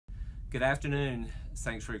Good afternoon,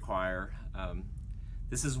 Sanctuary Choir.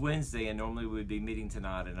 This is Wednesday, and normally we would be meeting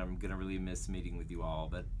tonight, and I'm going to really miss meeting with you all.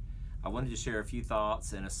 But I wanted to share a few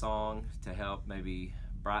thoughts and a song to help maybe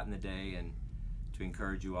brighten the day and to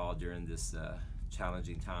encourage you all during this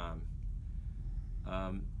challenging time.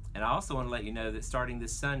 And I also want to let you know that starting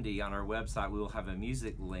this Sunday on our website, we will have a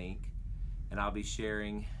music link, and I'll be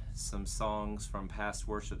sharing some songs from past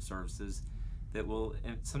worship services that will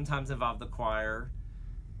sometimes involve the choir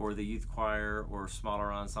or the youth choir or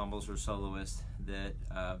smaller ensembles or soloists that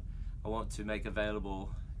I want to make available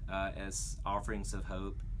as offerings of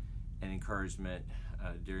hope and encouragement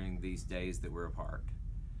during these days that we're apart.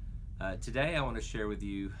 Today I want to share with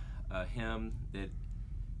you a hymn that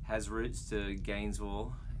has roots to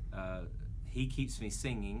Gainesville. He Keeps Me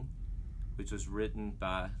Singing, which was written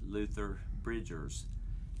by Luther Bridgers.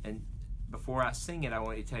 And before I sing it, I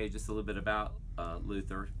want to tell you just a little bit about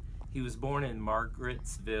Luther. He was born in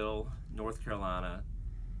Margarettsville, North Carolina,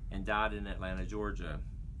 and died in Atlanta, Georgia.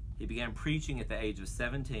 He began preaching at the age of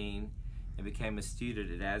 17 and became a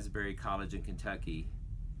student at Asbury College in Kentucky.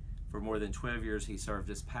 For more than 12 years, he served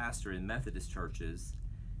as pastor in Methodist churches,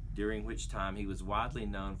 during which time he was widely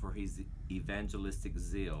known for his evangelistic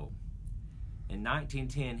zeal. In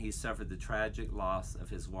 1910, he suffered the tragic loss of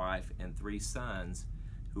his wife and 3 sons,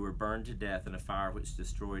 who were burned to death in a fire which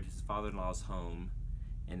destroyed his father-in-law's home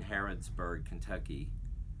in Harrodsburg, Kentucky,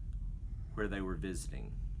 where they were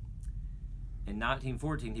visiting. In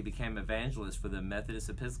 1914, he became evangelist for the Methodist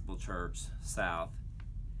Episcopal Church South.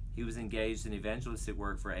 He was engaged in evangelistic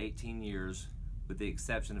work for 18 years, with the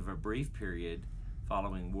exception of a brief period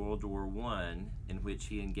following World War I, in which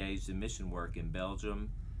he engaged in mission work in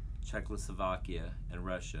Belgium, Czechoslovakia, and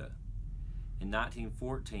Russia. In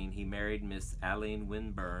 1914, he married Miss Aline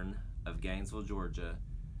Winburn of Gainesville, Georgia,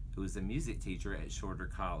 who was a music teacher at Shorter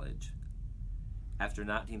College. After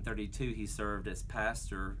 1932, he served as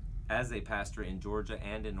a pastor in Georgia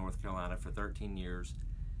and in North Carolina for 13 years,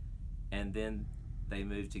 and then they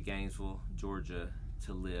moved to Gainesville, Georgia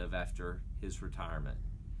to live after his retirement.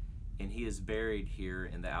 And he is buried here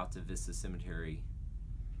in the Alta Vista Cemetery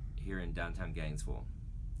here in downtown Gainesville.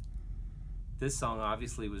 This song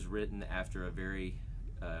obviously was written after a very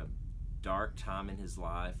dark time in his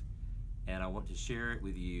life, and I want to share it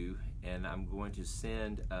with you, and I'm going to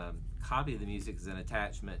send a copy of the music as an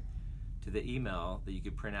attachment to the email that you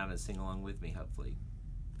could print out and sing along with me, hopefully.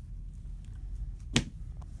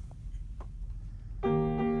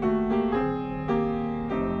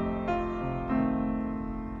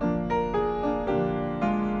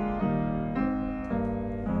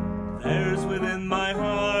 There's within my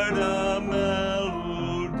heart a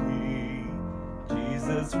melody,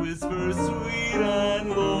 Jesus whispers sweet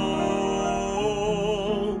and low.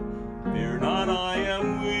 Fear not, I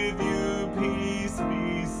am with you, peace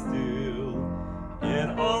be still,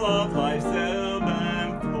 in all of life's ebb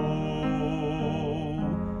and flow.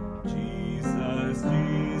 Jesus,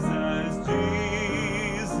 Jesus,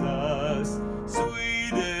 Jesus,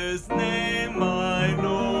 sweetest name I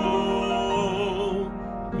know,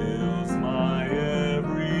 fills my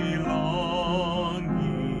every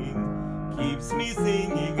longing, keeps me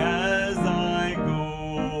singing as I go.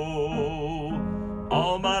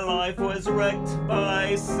 All my life was wrecked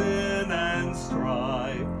by sin and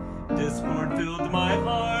strife, discord filled my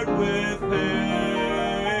heart with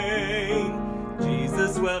pain.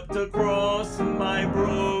 Jesus wept across my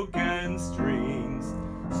broken strings,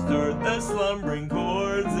 stirred the slumbering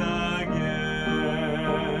chords again.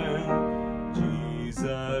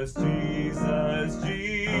 Jesus, Jesus,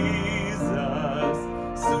 Jesus,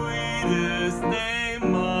 sweetest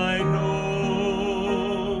name I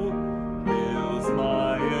know, fills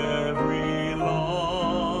my every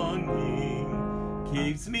longing,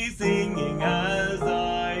 keeps me singing as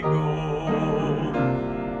I go.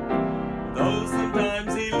 Though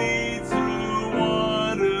sometimes he leads through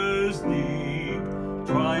waters deep,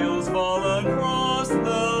 trials fall across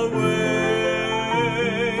the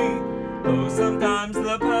way. Though sometimes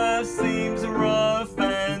the path seems rough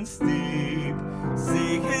and steep,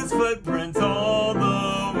 seek his footprints all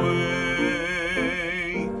the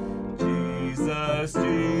way. Jesus,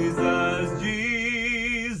 Jesus,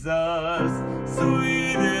 Jesus,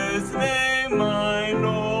 sweetest name I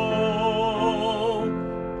know,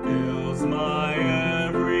 fills my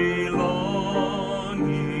every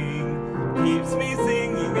longing, keeps me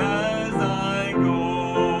singing as I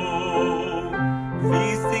go.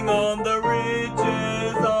 Feasting on the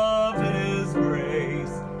riches of his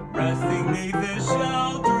grace, resting neath his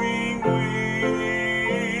sheltering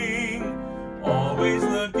wing, always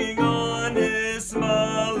looking on his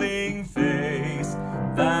smiling face.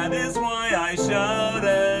 That is why I shout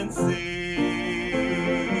and and sing.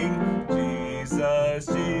 Jesus,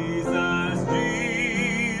 Jesus,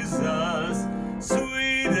 Jesus,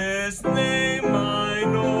 sweetest name I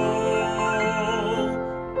know,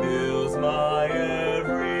 fills my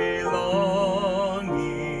every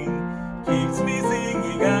longing, keeps me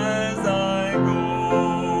singing as I go.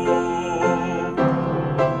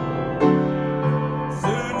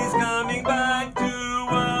 Soon he's coming back to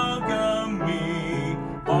welcome me,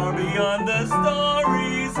 far beyond the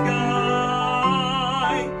starry sky.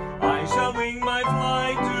 I shall wing my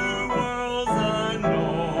flight to worlds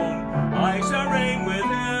unknown, I shall reign with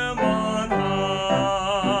him on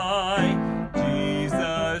high.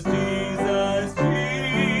 Jesus, Jesus,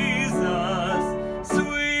 Jesus,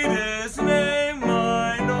 sweetest name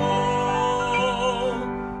I know,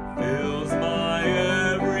 fills my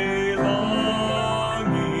every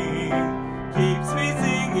longing, keeps me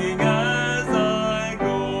singing as I go.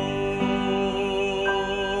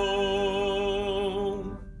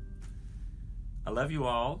 I love you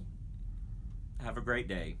all. Have a great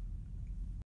day.